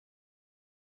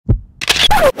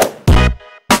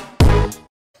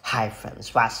Hi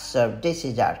friends, what's up? This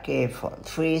is our iPhone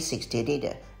 360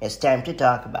 reader. It's time to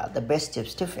talk about the best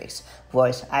tips to fix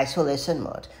voice isolation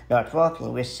mode not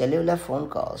working with cellular phone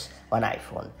calls on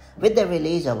iPhone. With the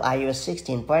release of iOS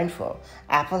 16.4,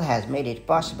 Apple has made it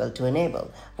possible to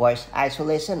enable voice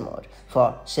isolation mode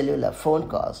for cellular phone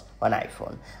calls on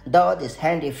iPhone. Though this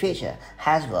handy feature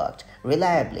has worked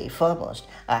reliably for most,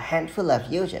 a handful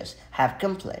of users have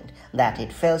complained that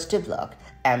it fails to block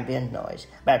ambient noise.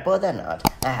 But bother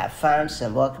not, I have found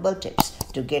some workable tips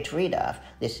to get rid of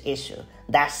this issue.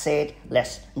 That said,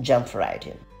 let's jump right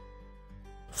in.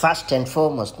 First and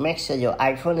foremost, make sure your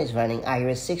iPhone is running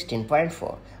iOS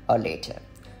 16.4 or later.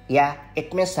 Yeah,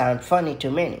 it may sound funny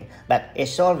to many, but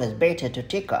it's always better to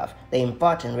tick off the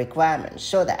important requirements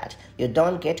so that you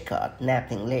don't get caught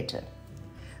napping later.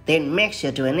 Then make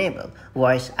sure to enable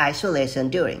voice isolation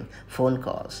during phone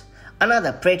calls.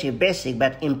 Another pretty basic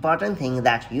but important thing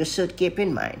that you should keep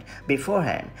in mind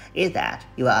beforehand is that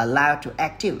you are allowed to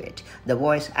activate the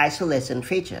voice isolation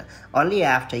feature only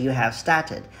after you have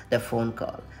started the phone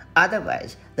call.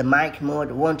 Otherwise, the mic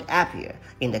mode won't appear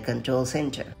in the control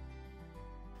center.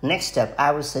 Next up,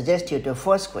 I would suggest you to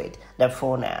force quit the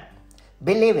phone app.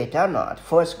 Believe it or not,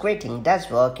 force quitting does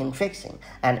work in fixing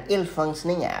an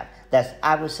ill-functioning app, thus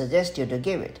I would suggest you to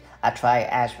give it a try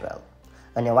as well.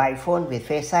 On your iPhone with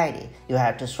Face ID, you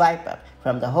have to swipe up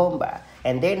from the home bar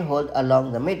and then hold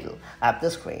along the middle of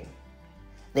the screen.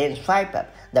 Then swipe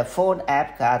up the phone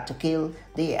app card to kill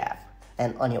the app.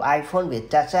 And on your iPhone with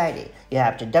Touch ID, you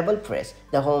have to double press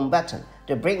the home button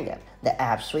to bring up the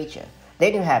app switcher.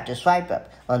 Then you have to swipe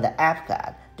up on the app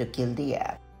card to kill the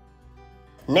app.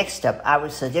 Next up, I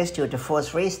would suggest you to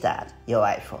force restart your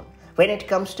iPhone. When it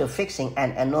comes to fixing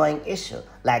an annoying issue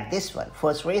like this one,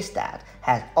 force restart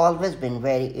has always been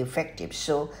very effective,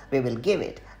 so we will give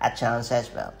it a chance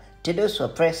as well. To do so,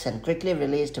 press and quickly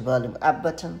release the volume up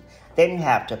button. Then you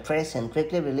have to press and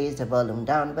quickly release the volume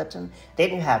down button.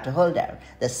 Then you have to hold down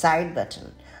the side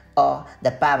button or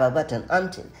the power button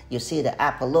until you see the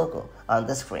Apple logo on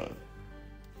the screen.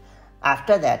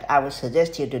 After that, I would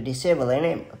suggest you to disable and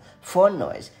enable phone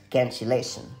noise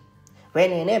cancellation.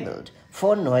 When enabled,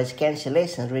 phone noise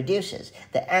cancellation reduces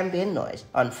the ambient noise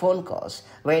on phone calls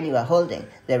when you are holding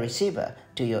the receiver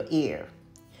to your ear.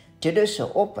 To do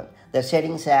so, open the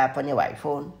Settings app on your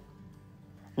iPhone.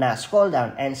 Now scroll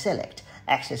down and select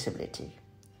Accessibility.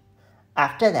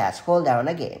 After that, scroll down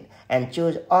again and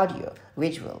choose Audio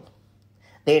Visual.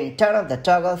 Then turn off the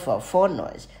toggle for phone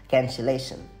noise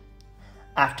cancellation.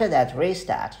 After that,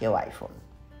 restart your iPhone.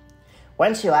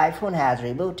 Once your iPhone has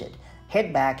rebooted,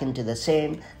 head back into the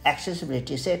same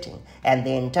accessibility setting and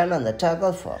then turn on the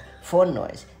toggle for phone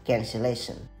noise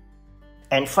cancellation.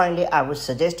 And finally, I would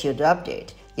suggest you to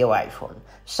update your iPhone.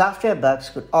 Software bugs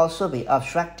could also be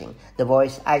obstructing the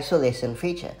voice isolation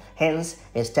feature, hence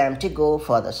it's time to go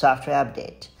for the software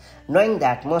update. Knowing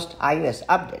that most iOS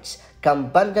updates come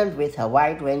bundled with a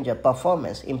wide range of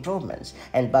performance improvements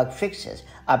and bug fixes,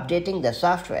 updating the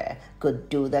software could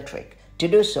do the trick. To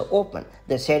do so, open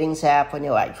the Settings app on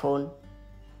your iPhone.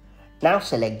 Now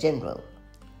select General.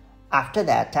 After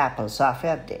that, tap on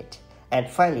Software Update and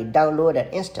finally download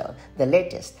and install the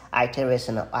latest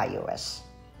iteration of iOS.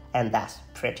 And that's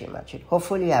pretty much it.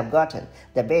 Hopefully you have gotten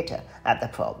the better of the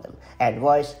problem and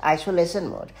voice isolation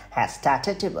mode has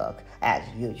started to work as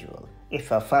usual. If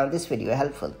you found this video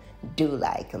helpful, do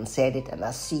like and share it, and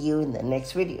I'll see you in the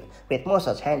next video with more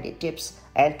such handy tips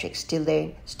and tricks. Till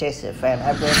then, stay safe and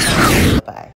have a great time. Bye.